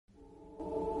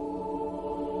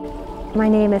My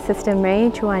name is Sister Mary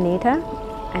Juanita,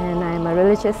 and I'm a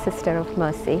religious sister of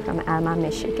mercy from Alma,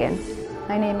 Michigan.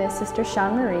 My name is Sister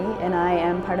Sean Marie, and I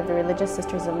am part of the Religious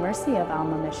Sisters of Mercy of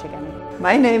Alma, Michigan.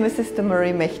 My name is Sister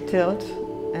Marie Mechthild,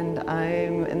 and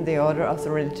I'm in the Order of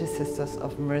the Religious Sisters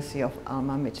of Mercy of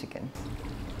Alma, Michigan.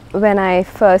 When I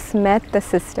first met the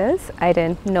sisters, I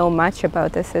didn't know much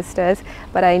about the sisters,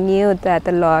 but I knew that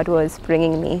the Lord was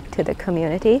bringing me to the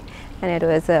community, and it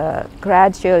was a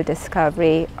gradual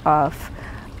discovery of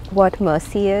what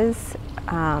mercy is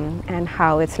and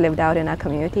how it's lived out in our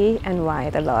community, and why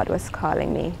the Lord was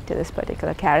calling me to this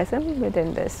particular charism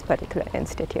within this particular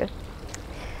institute.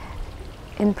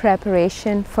 In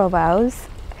preparation for vows,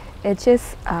 it's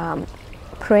just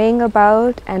praying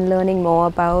about and learning more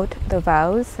about the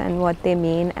vows and what they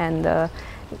mean, and the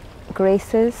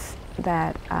graces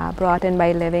that are brought in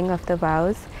by living of the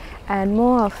vows, and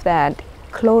more of that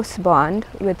close bond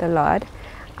with the Lord.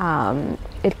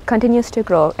 It continues to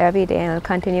grow every day, and it'll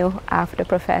continue after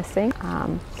professing.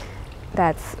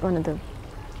 That's one of the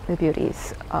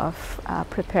beauties of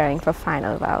preparing for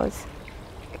final vows.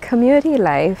 Community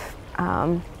life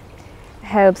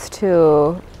helps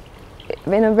to,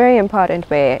 in a very important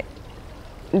way,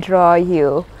 draw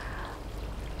you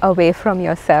away from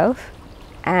yourself,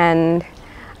 and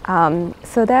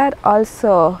so that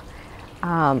also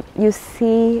you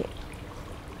see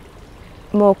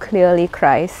more clearly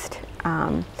Christ,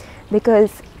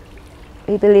 because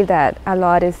we believe that our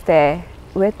Lord is there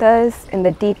with us in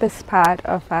the deepest part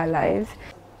of our lives.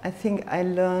 I think I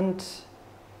learned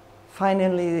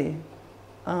finally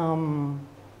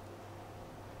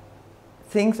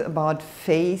things about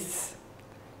faith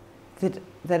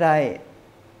that I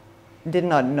did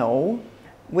not know.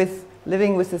 With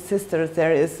living with the sisters,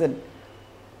 there is a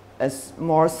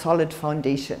more solid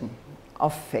foundation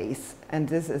of faith, and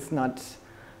this is not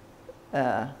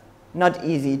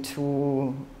easy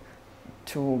to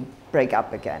break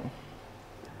up again.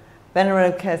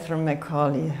 Venerable Catherine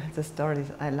Macaulay, the stories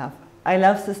I love. I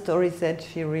love the stories that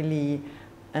she really,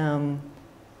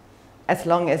 as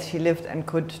long as she lived and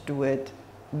could do it,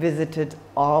 visited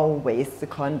always the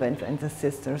convents and the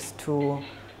sisters to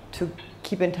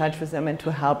keep in touch with them and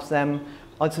to help them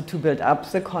also to build up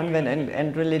the convent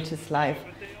and religious life.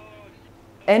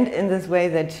 And in this way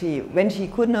that when she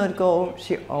could not go,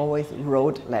 she always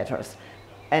wrote letters,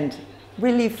 and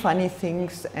really funny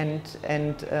things and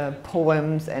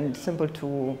poems, and simple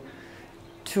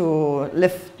to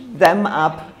lift them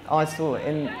up also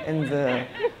in the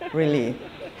really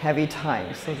heavy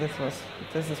times. So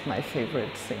this is my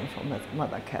favorite thing from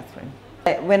Mother Catherine.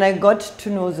 When I got to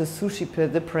know the sushi pill,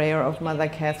 the prayer of Mother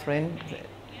Catherine,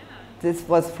 this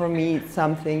was for me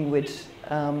something which,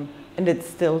 and it's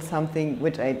still something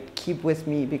which I keep with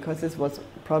me, because this was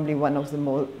probably one of the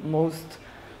most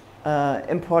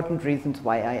important reasons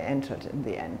why I entered in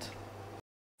the end.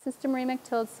 Sister Marie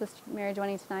Mechthild, Sister Mary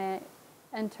Juanita and I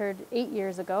entered 8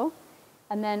 years ago,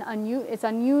 and then it's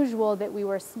unusual that we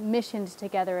were missioned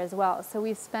together as well. So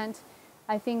we spent,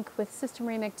 I think with Sister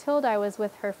Marie Mechthild, I was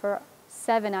with her for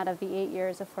 7 out of the 8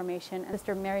 years of formation, and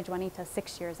Sister Mary Juanita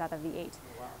 6 years out of the 8.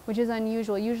 Which is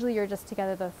unusual. Usually you're just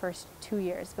together the first 2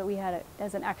 years, but we had it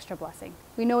as an extra blessing.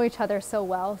 We know each other so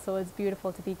well, so it's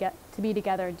beautiful to be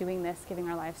together doing this, giving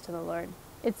our lives to the Lord.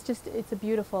 It's a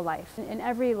beautiful life. In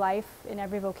every life, in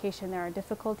every vocation, there are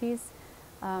difficulties,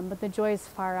 but the joys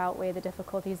far outweigh the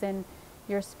difficulties. And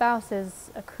your spouse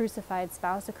is a crucified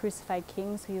spouse, a crucified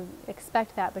king, so you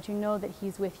expect that, but you know that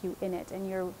he's with you in it, and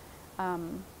you're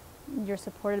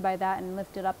supported by that and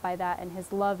lifted up by that, and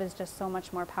his love is just so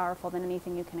much more powerful than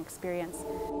anything you can experience.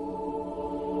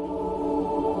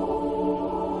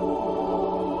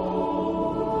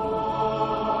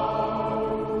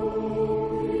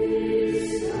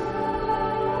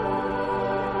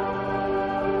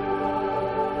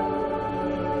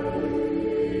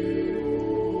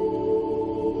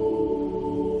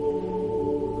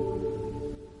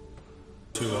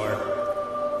 To our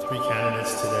 3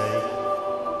 candidates today,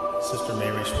 Sister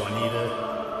Mary Juanita,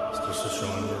 Sister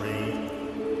Sean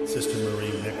Marie, Sister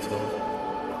Marie Mechthild,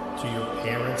 to your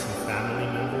parents and family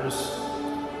members,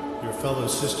 your fellow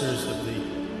sisters of the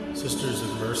Sisters of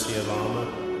Mercy of Alma,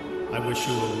 I wish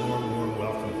you a warm, warm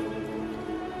welcome.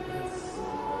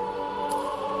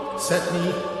 Set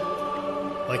me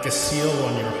like a seal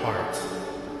on your heart,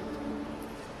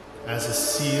 as a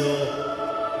seal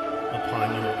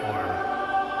upon your arm.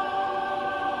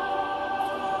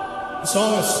 The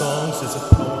Song of Songs is a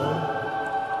poem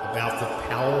about the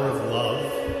power of love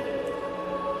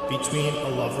between a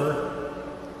lover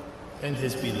and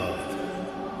his beloved.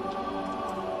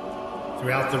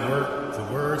 Throughout the work, the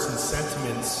words and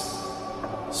sentiments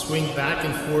swing back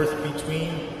and forth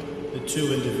between the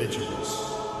two individuals.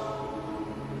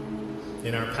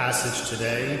 In our passage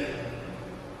today,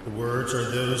 the words are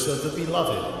those of the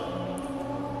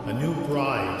beloved, a new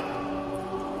bride,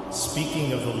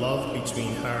 speaking of the love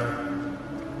between her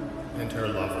and her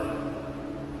lover.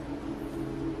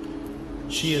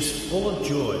 She is full of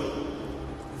joy.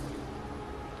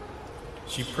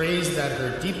 She prays that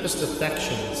her deepest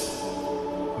affections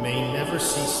may never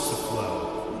cease to flow,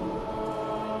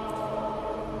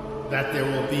 that there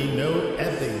will be no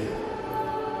ebbing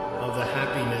of the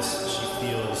happiness she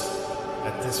feels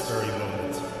at this very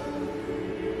moment.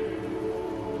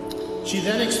 She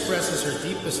then expresses her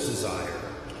deepest desire,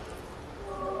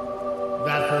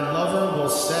 that her lover will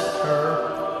set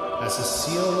her as a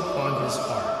seal upon his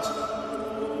heart,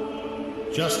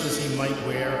 just as he might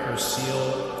wear her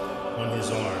seal on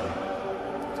his arm,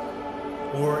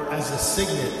 or as a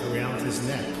signet around his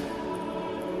neck,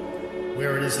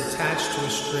 where it is attached to a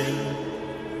string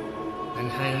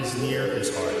and hangs near his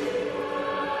heart.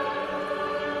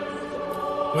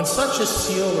 When such a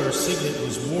seal or signet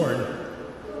was worn,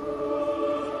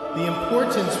 the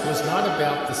importance was not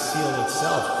about the seal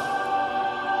itself,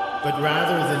 but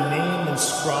rather the name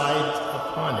inscribed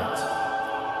upon it,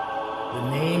 the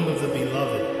name of the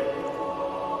beloved,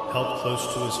 held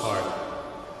close to his heart.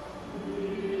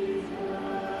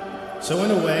 So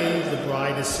in a way, the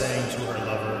bride is saying to her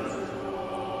lover,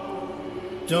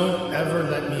 don't ever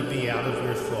let me be out of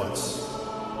your thoughts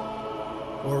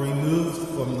or removed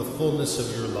from the fullness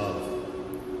of your love.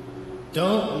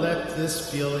 Don't let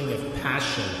this feeling of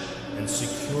passion and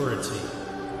security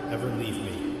ever leave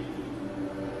me.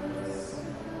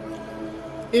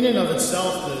 In and of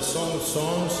itself, the Song of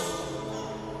Songs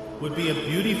would be a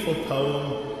beautiful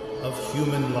poem of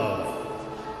human love,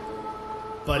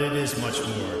 but it is much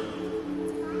more.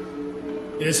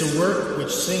 It is a work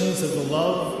which sings of the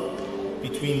love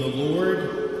between the Lord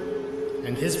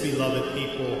and his beloved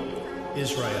people,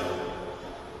 Israel.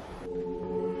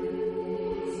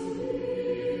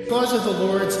 Because of the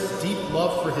Lord's deep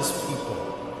love for his people,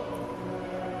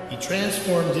 he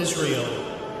transformed Israel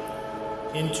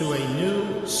into a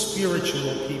new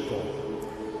spiritual people,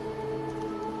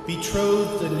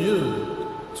 betrothed anew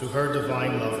to her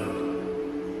divine lover.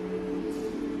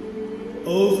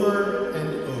 Over and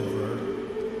over,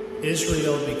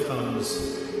 Israel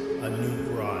becomes a new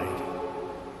bride.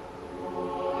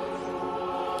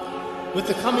 With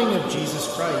the coming of Jesus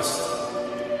Christ,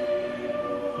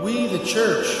 we, the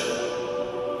church,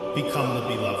 become the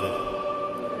beloved,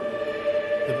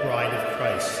 the bride of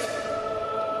Christ.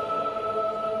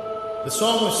 The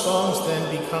Song of Songs then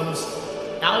becomes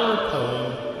our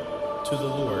poem to the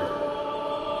Lord.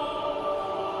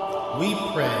 We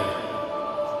pray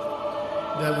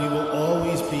that we will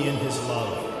always be in his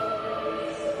love,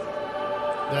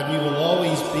 that we will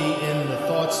always be in the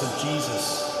thoughts of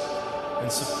Jesus and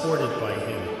supported by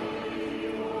him,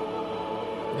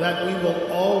 that we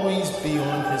will always be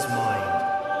on his mind,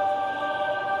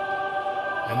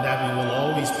 and that we will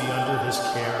always be under his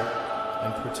care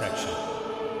and protection.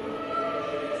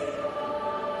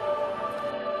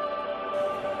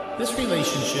 This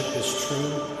relationship is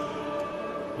true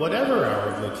whatever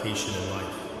our vocation in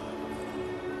life,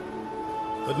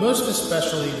 but most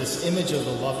especially this image of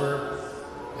the lover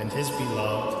and his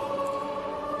beloved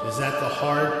is at the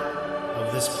heart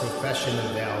of this profession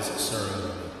of vows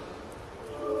ceremony.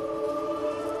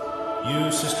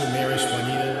 You, Sister Mary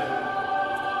Juanita,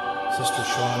 Sister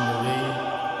Sean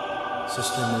Marie,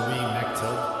 Sister Marie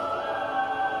Mechthild,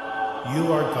 you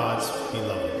are God's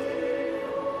beloved.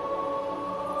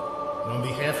 And on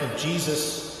behalf of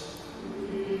Jesus,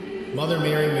 Mother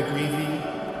Mary McGreevy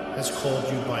has called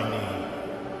you by name.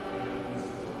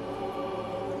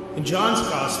 In John's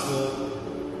Gospel,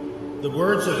 the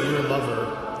words of your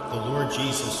lover, the Lord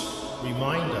Jesus,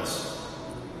 remind us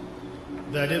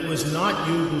that it was not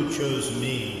you who chose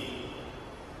me,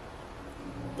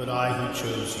 but I who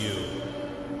chose you.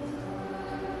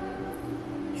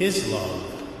 His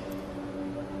love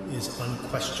is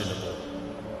unquestionable.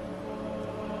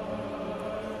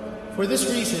 For this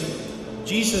reason,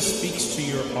 Jesus speaks to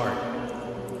your heart,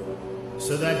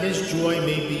 so that his joy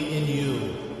may be in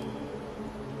you,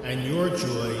 and your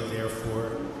joy,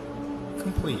 therefore,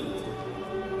 complete.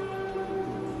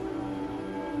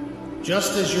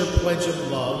 Just as your pledge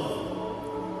of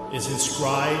love is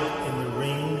inscribed in the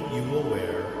ring you will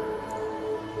wear,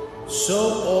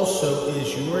 so also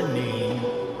is your name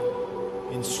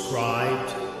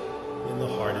inscribed in the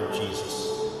heart of Jesus.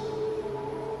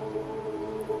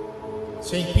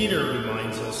 St. Peter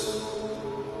reminds us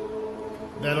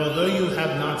that although you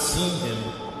have not seen him,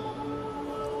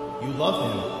 you love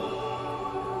him.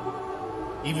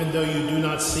 Even though you do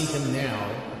not see him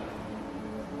now,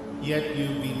 yet you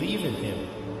believe in him.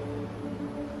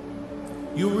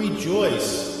 You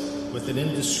rejoice with an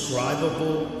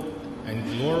indescribable and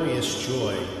glorious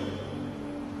joy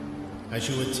as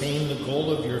you attain the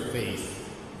goal of your faith,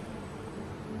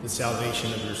 the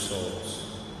salvation of your souls.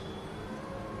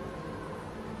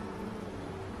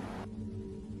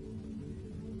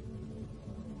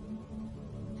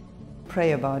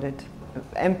 Pray about it,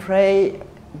 and pray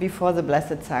before the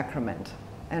Blessed Sacrament,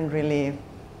 and really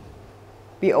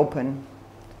be open,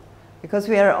 because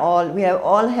we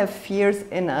all have fears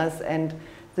in us, and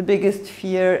the biggest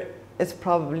fear is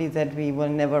probably that we will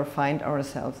never find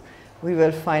ourselves. We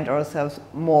will find ourselves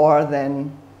more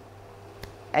than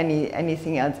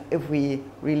anything else if we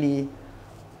really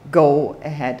go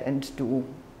ahead and do.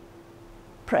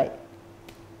 Pray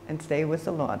and stay with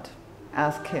the Lord.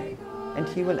 Ask Him, and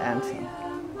He will answer.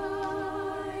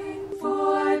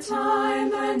 For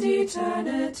time and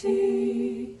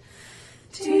eternity,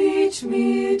 teach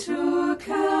me to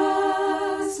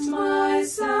cast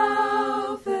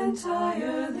myself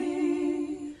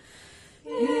entirely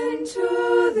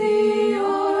into